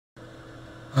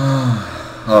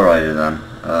Alrighty then.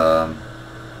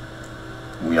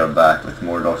 We are back with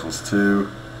more Dark Souls 2.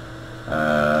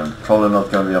 Probably not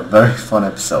gonna be a very fun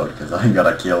episode because I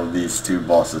gotta kill these two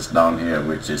bosses down here,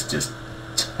 which is just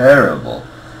terrible.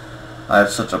 I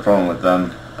have such a problem with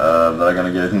them, but I'm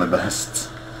gonna give it my best.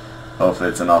 Hopefully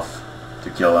it's enough to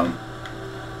kill them.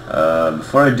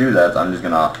 Before I do that, I'm just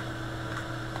gonna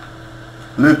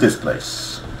loot this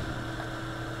place,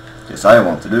 because I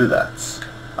want to do that.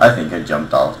 I think I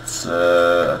jumped out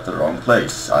at the wrong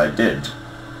place. I did.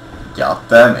 God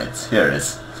damn it. Here it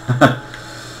is.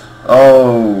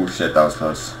 Oh shit, that was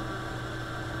close.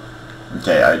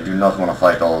 Okay, I do not want to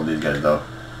fight all of these guys though.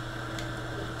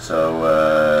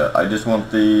 So I just want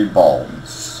the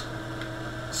bombs.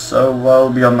 So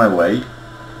I'll be on my way.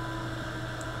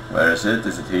 Where is it?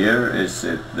 Is it here? Is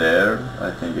it there? I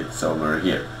think it's over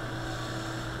here.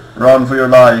 Run for your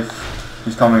life.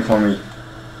 He's coming for me.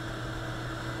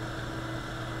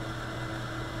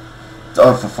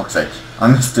 Oh, for fuck's sake. I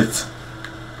missed it.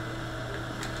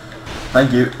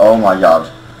 Thank you. Oh my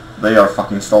god. They are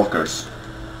fucking stalkers.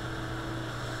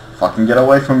 Fucking get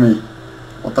away from me.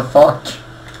 What the fuck?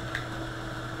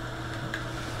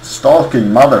 Stalking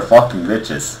motherfucking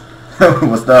bitches.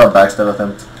 Was that a backstab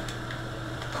attempt?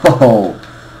 Oh,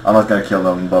 I'm not gonna kill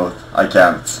them both. I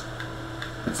can't.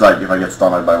 It's like if I get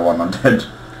stunned by one, I'm dead.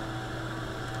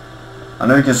 I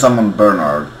know you can summon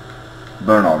Bernard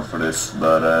for this,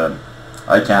 but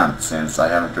I can't, since I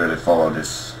haven't really followed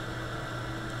this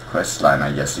quest line,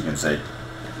 I guess you can say.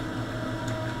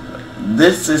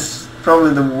 This is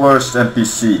probably the worst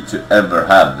NPC to ever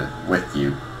have with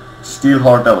you.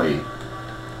 Steelheart Ellie.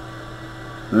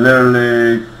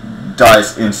 Literally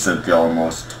dies instantly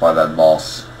almost by that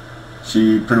boss.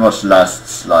 She pretty much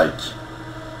lasts like,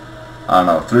 I don't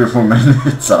know, 3 or 4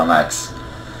 minutes at a max.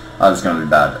 That's gonna be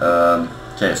bad.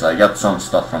 Okay, so I got some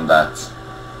stuff from that.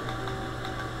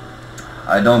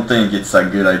 I don't think it's a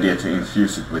good idea to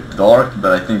infuse it with dark,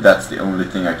 but I think that's the only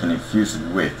thing I can infuse it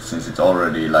with, since it's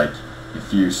already like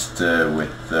infused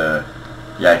with,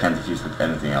 yeah, I can't infuse with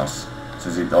anything else,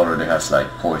 since it already has like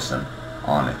poison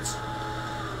on it.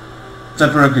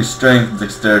 Temporary strength,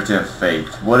 dexterity and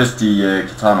faith. What is the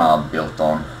katana built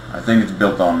on? I think it's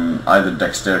built on either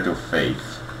dexterity or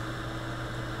faith.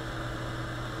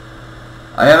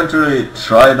 I haven't really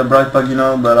tried a bright bug, you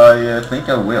know, but I think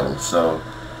I will, so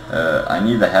I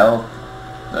need the health.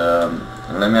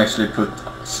 Let me actually put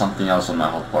something else on my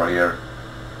hotbar here.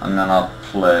 I'm gonna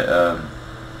play.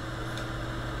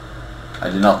 I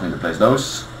did not need to place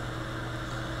those.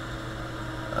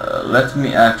 Let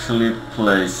me actually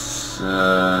place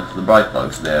the bright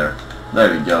bugs there.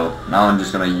 There we go. Now I'm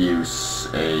just gonna use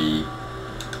a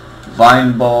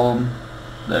vine bomb.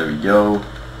 There we go.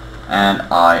 And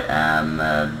I am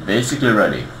basically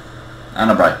ready.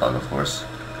 And a bright bug, of course.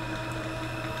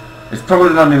 It's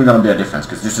probably not even gonna be a difference,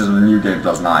 because this is a new game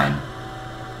plus 9.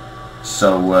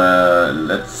 So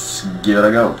let's give it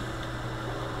a go.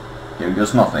 Here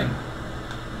goes nothing.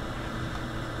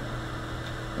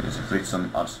 Just inflict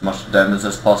as much damage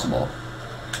as possible.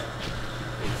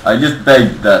 I just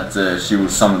begged that she will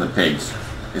summon the pigs.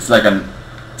 It's like a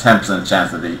 10%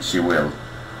 chance that she will.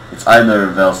 It's either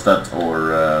Velstadt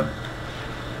or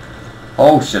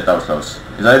oh shit, that was close.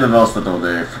 It's either Velstadt or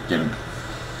the freaking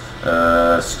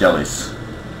skellies.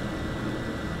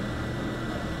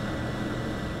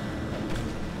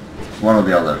 One or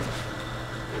the other.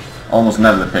 Almost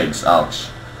never the pigs. Ouch.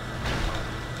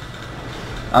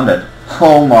 I'm dead.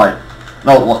 Oh my.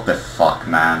 No, what the fuck,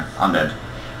 man. I'm dead.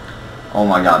 Oh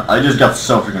my god. I just got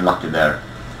so freaking lucky there.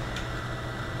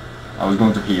 I was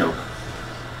going to heal.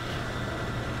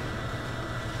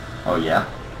 Oh yeah.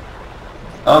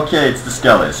 Okay, it's the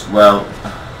skellies. Well,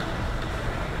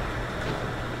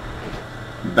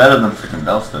 better than freaking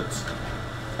Velstadt,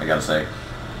 I gotta say.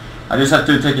 I just have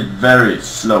to take it very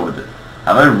slow with it.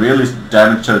 Have I really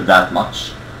damaged her that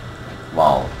much?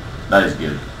 Wow, that is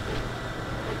good.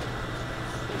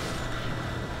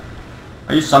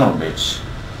 Oh, you son of a bitch.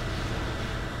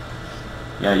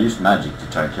 Yeah, I used magic to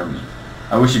try and kill me.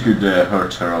 I wish you could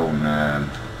hurt her own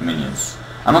minions.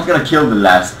 I'm not gonna kill the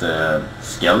last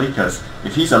Skelly, because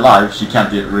if he's alive, she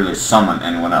can't really summon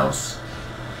anyone else.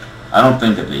 I don't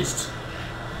think, at least.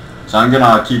 So I'm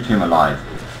gonna keep him alive.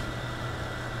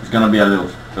 It's gonna be a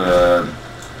little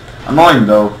annoying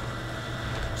though,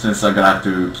 since I'm gonna have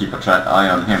to keep an eye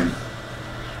on him.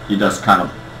 He does kind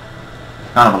of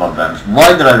a lot of damage.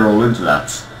 Why did I roll into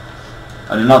that?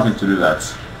 I did not mean to do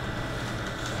that.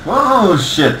 Oh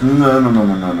shit!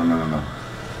 No.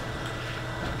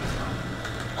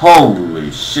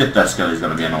 Holy shit, that Skelly is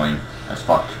gonna be annoying as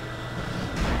fuck.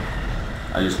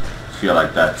 I just feel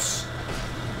like that's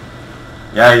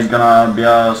Yeah, he's gonna be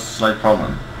a slight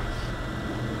problem.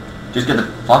 Just get the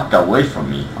fuck away from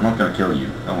me. I'm not gonna kill you,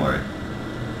 don't worry.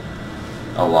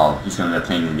 Oh wow, he's gonna be a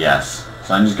pain in the ass.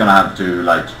 So I'm just gonna have to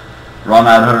like run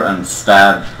at her and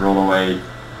stab, roll away,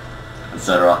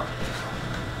 etc.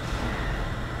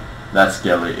 That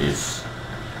skelly is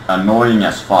annoying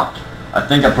as fuck. I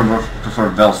think I prefer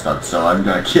Velstad, so I'm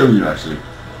gonna kill you actually.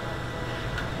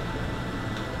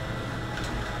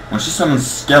 When she summons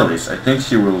skellies, I think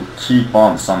she will keep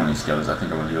on summoning skellies. I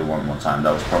think I'm gonna do it one more time.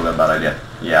 That was probably a bad idea.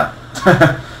 Yeah.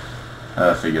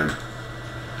 I figured.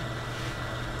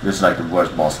 This is like the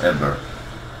worst boss ever.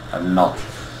 I'm not.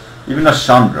 Even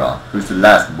NASHANDRA, who's the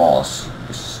last boss,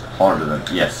 is harder than.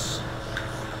 Yes.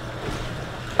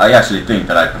 I actually think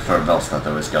that I prefer Velstad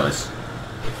over skellies.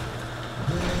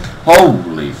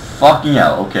 Holy fucking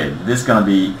hell. Okay, this is gonna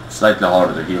be slightly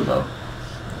harder to heal though.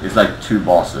 It's like 2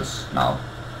 bosses now.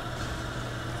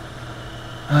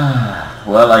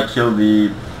 Well, I killed the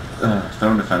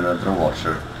Throne Defender and Throne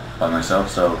Watcher by myself,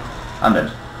 so I'm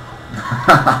dead.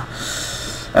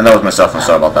 And that was myself, I'm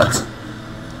sorry about that.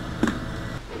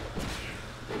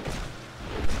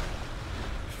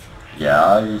 Yeah,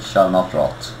 I shall not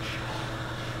rot.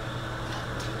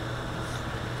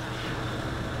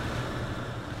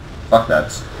 Fuck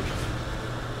that.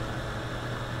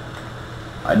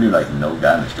 I do like no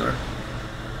damage to her.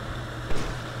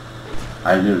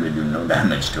 I literally do no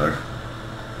damage to her.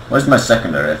 Where's my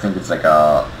secondary? I think it's like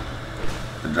the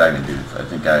dragon dude. I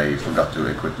think I forgot to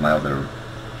equip my other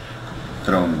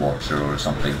Throne Watcher or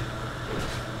something.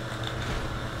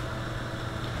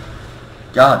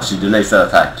 God, she delays that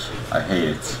attack. I hate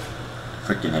it.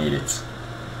 Freaking hate it.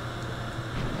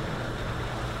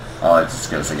 Oh, it's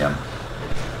skills again.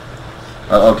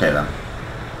 Well, okay then.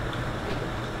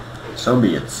 So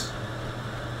be it.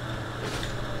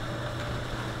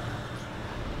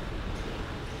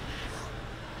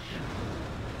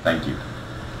 Thank you.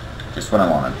 Just what I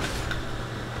wanted.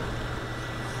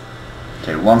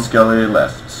 Okay, 1 skelly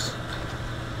left.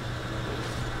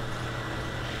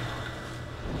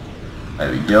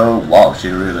 There we go. Wow, she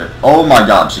really... Oh my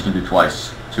god, she can do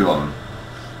twice. 2 of them.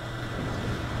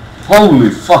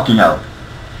 Holy fucking hell.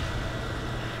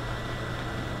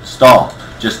 Stop.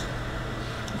 Just...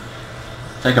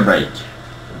 take a break.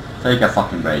 Take a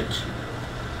fucking break.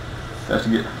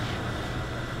 Do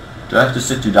I have to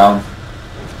sit you down?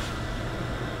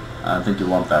 I don't think you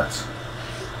want that.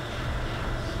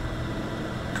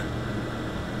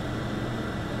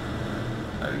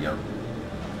 There we go.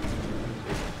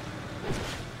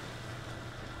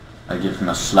 I give him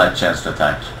a slight chance to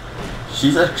attack.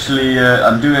 She's actually,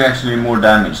 I'm doing actually more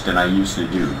damage than I usually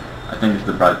do. I think it's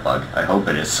the bright bug. I hope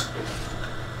it is.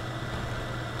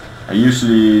 I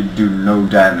usually do no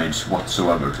damage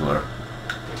whatsoever to her.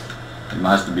 It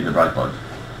has to be the bright bug.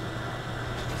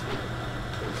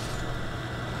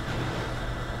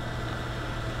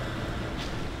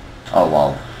 Oh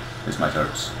wow, this might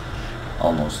hurt.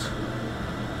 Almost.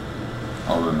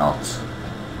 Although not.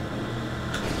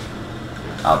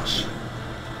 Ouch.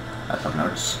 That fucking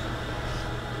hurts.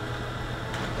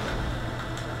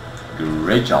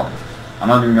 Great job. I'm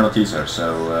not even gonna TeeZaah her,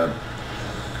 so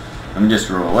let me just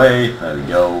roll away. There we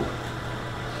go.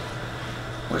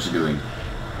 What's she doing?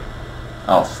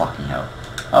 Oh fucking hell.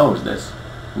 Oh, what's this?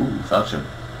 Ooh, falchion.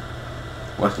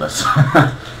 Worthless.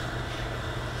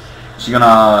 She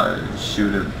gonna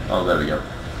shoot it. Oh, there we go.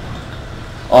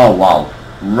 Oh wow,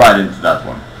 right into that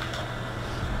one.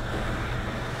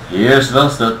 Here's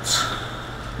Velstad.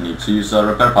 Need to use a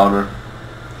repair powder.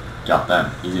 God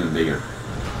damn, he's even bigger.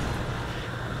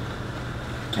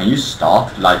 Can you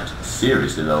stop? Like,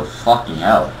 seriously though, fucking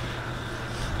hell.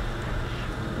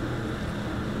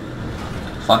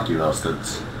 Fuck you,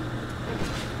 Velstad.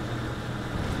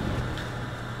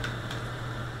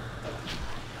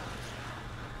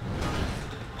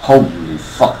 Holy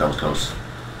fuck, that was close.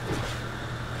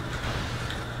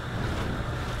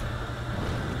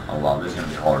 Oh wow, this is gonna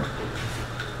be hard.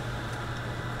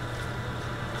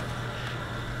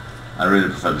 I really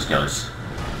prefer the skellies.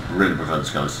 Really prefer the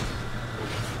skellies.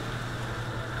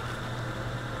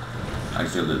 I can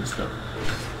still do this though.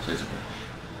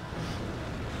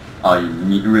 Oh, you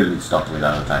really need to stop with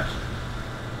that attack.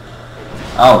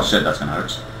 Oh shit, that's gonna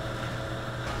hurt.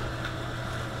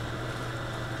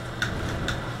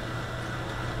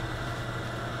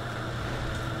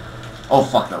 Oh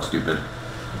fuck, that was stupid.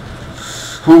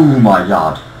 Oh my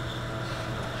god.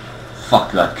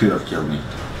 Fuck, that could have killed me.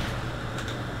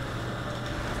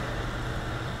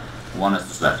 1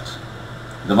 is left.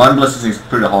 Divine Blessing is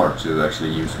pretty hard to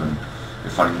actually use when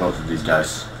you're fighting both of these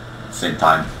guys at the same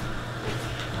time.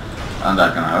 And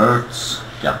that gonna hurt.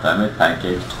 God damn it,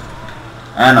 pancaked.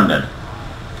 And I'm dead.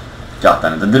 God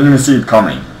damn it, I didn't even see it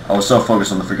coming. I was so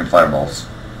focused on the freaking fireballs.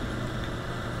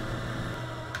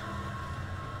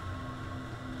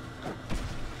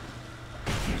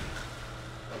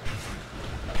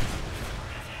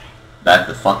 Back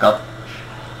the fuck up.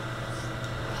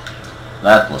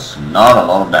 That was not a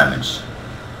lot of damage.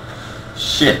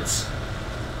 Shit.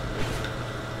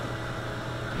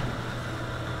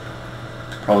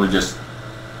 Probably just...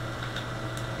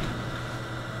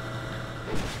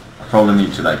 I probably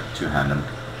need to like two-hand him.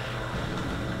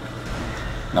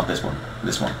 Not this one.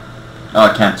 This one. No,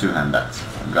 I can't two-hand that.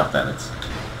 God damn it.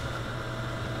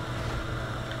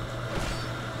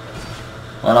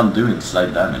 Well, I'm doing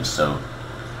slight damage, so...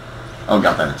 Oh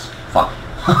god damn it. Fuck.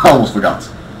 I almost forgot.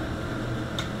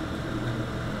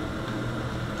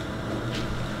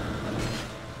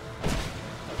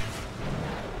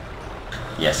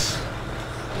 Yes.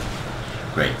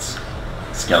 Great.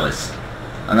 Skellies.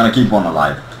 I'm gonna keep one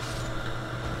alive.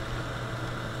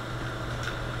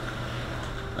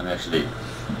 Let me actually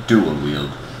dual wield.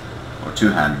 Or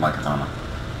two-hand my katana.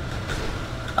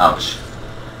 Ouch.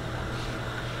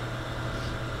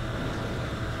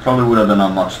 Probably would have been a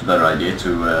much better idea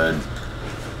to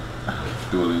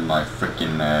duel wield my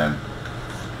frickin'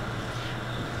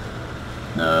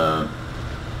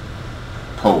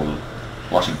 pole.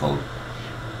 Washing pole.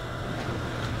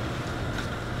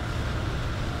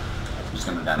 Just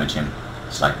gonna damage him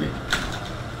slightly.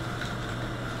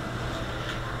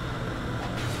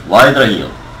 Why did I heal?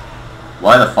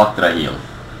 Why the fuck did I heal?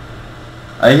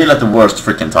 I heal at the worst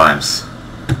freaking times.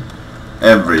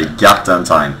 Every goddamn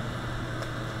time.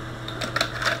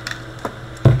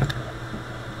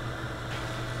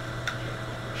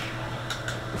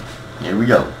 Here we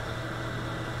go.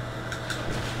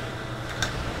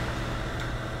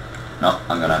 No,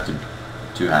 I'm gonna have to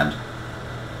two-hand.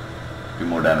 Do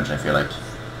more damage, I feel like.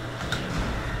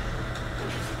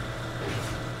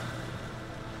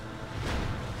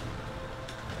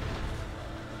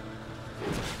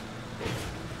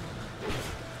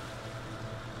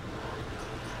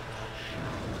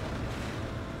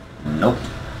 Nope.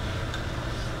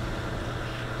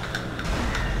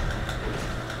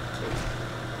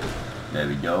 There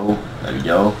we go. There we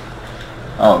go.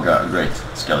 Oh god, great.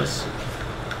 Skellies.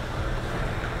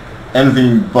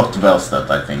 Anything but Velstad,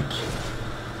 I think,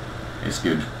 is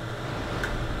good.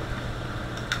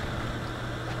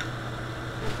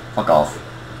 Fuck off,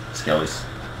 Skellies.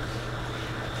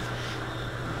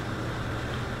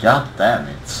 God damn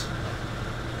it.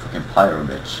 Fucking pyro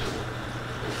bitch.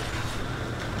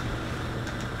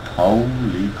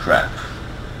 Holy crap.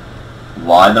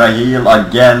 Why did I heal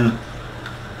again?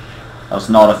 That was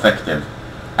not effective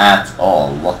at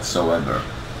all whatsoever.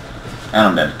 And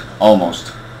I'm dead.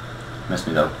 Almost. Missed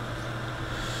me though.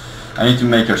 I need to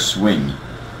make her swing.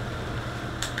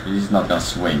 She's not gonna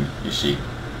swing, is she?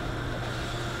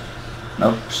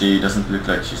 Nope, she doesn't look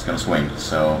like she's gonna swing,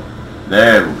 so...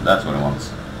 There, that's what I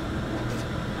want.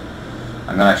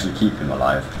 I'm gonna actually keep him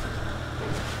alive.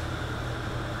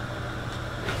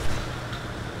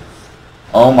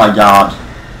 Oh my god.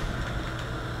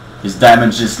 His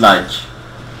damage is like...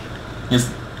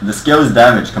 The skill is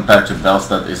damage compared to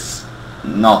Velstad is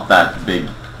not that big.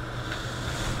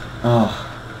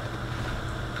 Oh,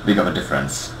 big of a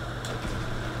difference.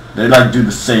 They like do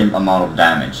the same amount of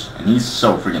damage, and he's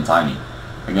so freaking tiny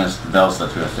against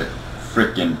Velstad with a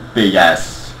freaking big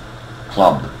ass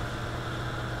club,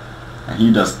 and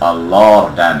he does a lot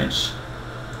of damage.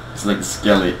 It's like the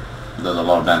Skelly does a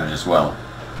lot of damage as well.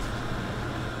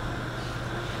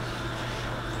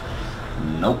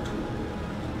 Nope.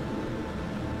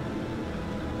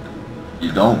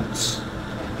 You don't.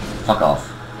 Fuck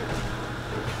off.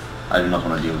 I do not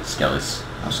want to deal with Skellies.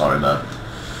 I'm sorry, but...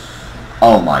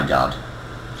 Oh my god.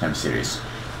 Can't be serious.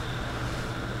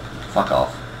 Fuck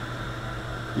off.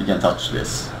 You can touch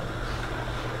this.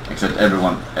 Except every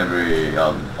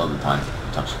other time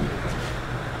touched me.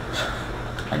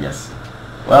 I guess.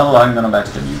 Well, I'm gonna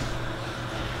backstab you.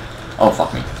 Oh,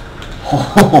 fuck me.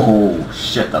 Oh,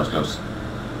 shit, that was close.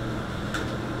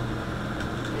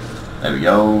 There we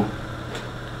go.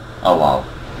 Oh, wow.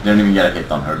 Didn't even get a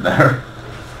hit on her there.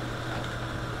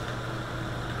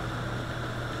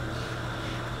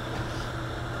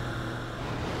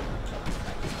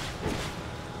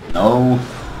 No.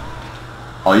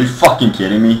 Are you fucking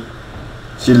kidding me?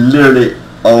 She literally...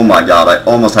 Oh my god, I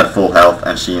almost had full health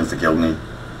and she insta-killed me.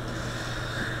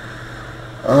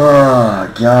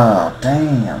 Oh god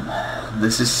damn.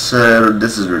 This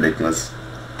is ridiculous.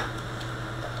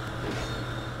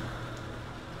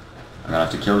 I'm gonna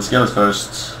have to kill the Skellies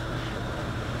first.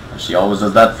 And she always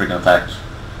does that freaking attack.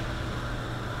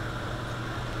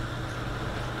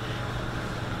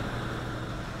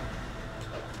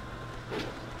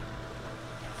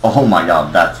 Oh my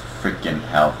god, that freaking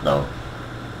health though.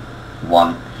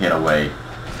 One hit away.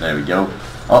 There we go.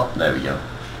 Oh, there we go.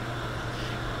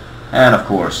 And of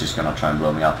course she's gonna try and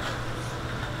blow me up.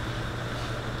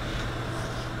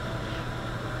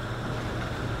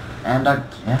 And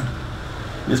again.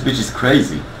 This bitch is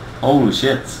crazy. Holy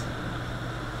shit.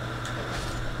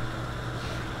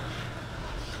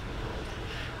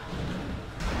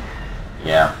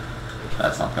 Yeah,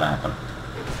 that's not gonna happen.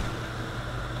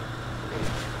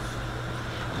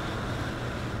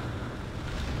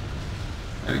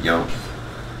 There we go.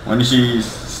 When she's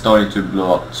starting to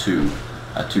blow up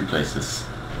at two places.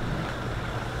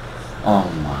 Oh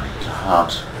my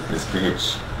god, this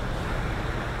bitch.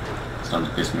 It's starting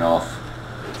to piss me off.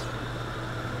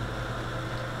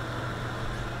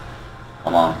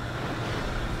 Come on.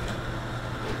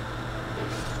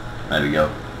 There we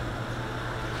go.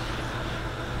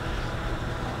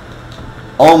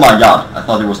 Oh my god, I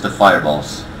thought it was the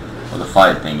fireballs. Or the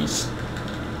fire thingies.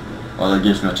 Well, it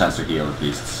gives me a chance to heal at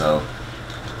least, so...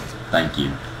 Thank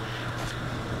you.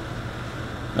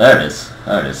 There it is.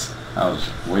 There it is. I was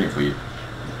waiting for you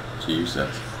to use that.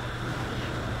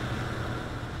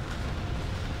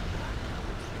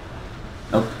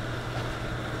 Nope.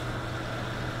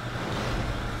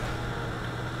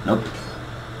 Nope.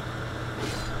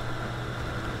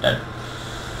 Dead.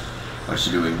 What's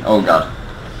she doing? Oh god.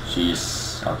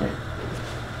 She's... okay.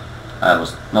 That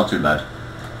was not too bad.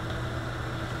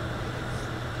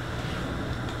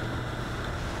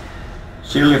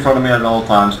 Shield in front of me at all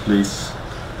times, please.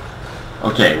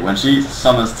 Okay, when she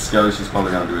summons the Skelly, she's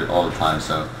probably gonna do it all the time,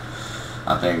 so...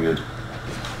 I think good.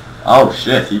 Oh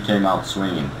shit, he came out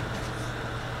swinging.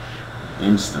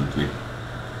 Instantly.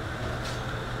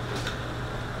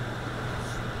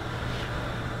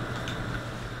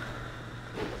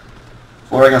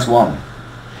 Four against one.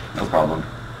 No problem.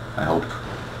 I hope.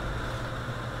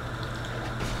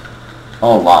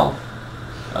 Oh wow.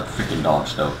 That freaking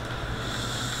dodge though.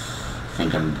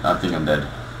 I think I'm dead.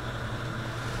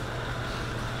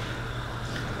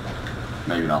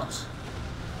 Maybe not.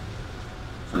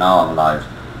 For now I'm alive.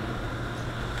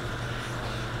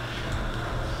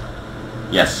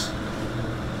 Yes.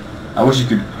 I wish you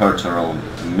could hurt her own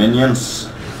minions.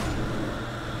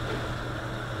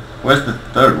 Where's the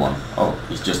third one? Oh,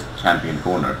 he's just camping in the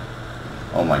corner.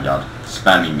 Oh my god,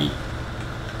 spamming me.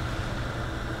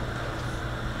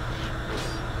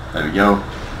 There we go.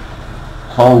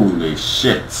 Holy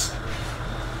shit.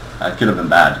 That could have been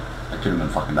bad. That could have been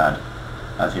fucking bad.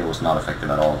 That heal was not effective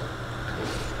at all.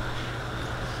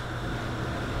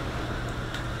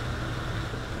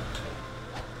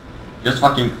 Just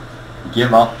fucking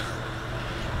give up.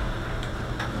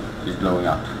 He's blowing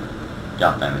up.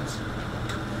 God damn it.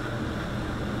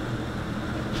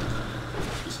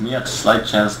 Gives me a slight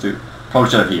chance to... Probably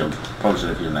should have healed. Probably should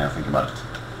have healed now I think about it.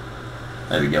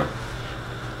 There we go.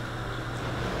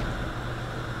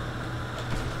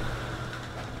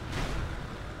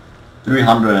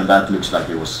 $300 and that looks like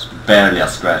it was barely a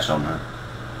scratch on her.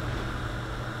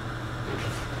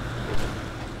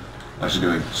 What's she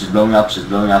doing? She's blowing up, she's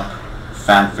blowing up.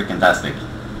 Fan-freaking-tastic.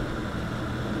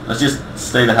 Let's just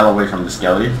stay the hell away from the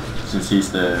Skelly, since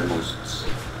he's the most...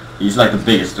 He's like the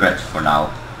biggest threat for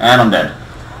now. And I'm dead.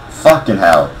 Fucking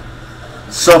hell.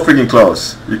 So freaking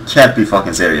close. You can't be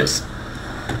fucking serious.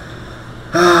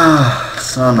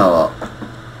 Son of a...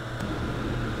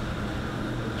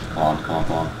 Come on, come on,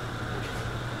 come on.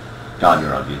 God,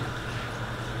 you're ugly.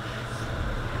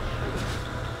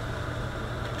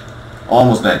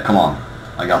 Almost dead, come on.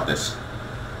 I got this.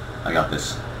 I got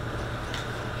this.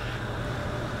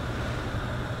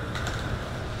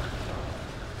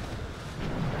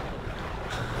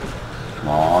 Come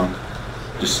on.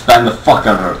 Just spam the fuck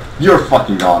out of her. You're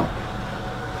fucking gone.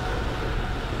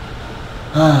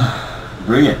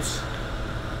 Bring it.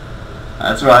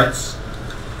 That's right.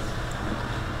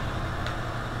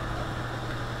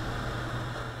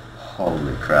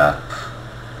 Holy crap.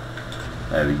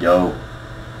 There we go.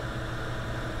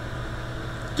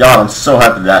 God, I'm so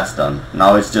happy that's done.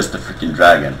 Now it's just a freaking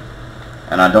dragon.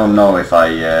 And I don't know if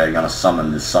I gonna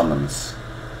summon the summons.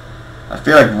 I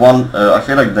feel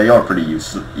like they are pretty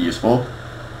useful.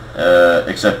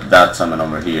 Except that summon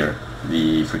over here.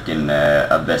 The freaking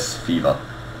Abyss Fiva.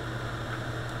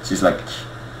 She's like...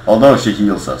 Although she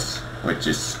heals us, which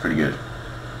is pretty good.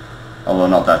 Although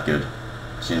not that good.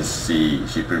 Since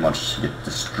she pretty much gets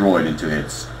destroyed in 2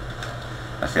 hits.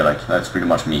 I feel like that's pretty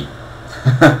much me.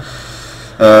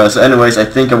 So anyways, I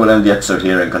think I will end the episode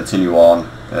here and continue on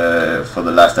for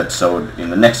the last episode in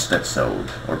the next episode,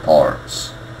 or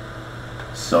parts.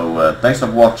 So thanks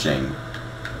for watching.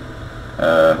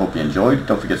 Hope you enjoyed.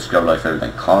 Don't forget to subscribe, like, favorite,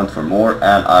 and comment for more.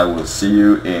 And I will see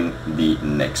you in the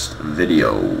next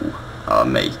video I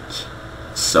make.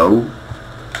 So,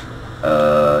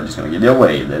 just gonna give you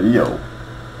away. There we go.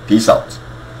 Peace out.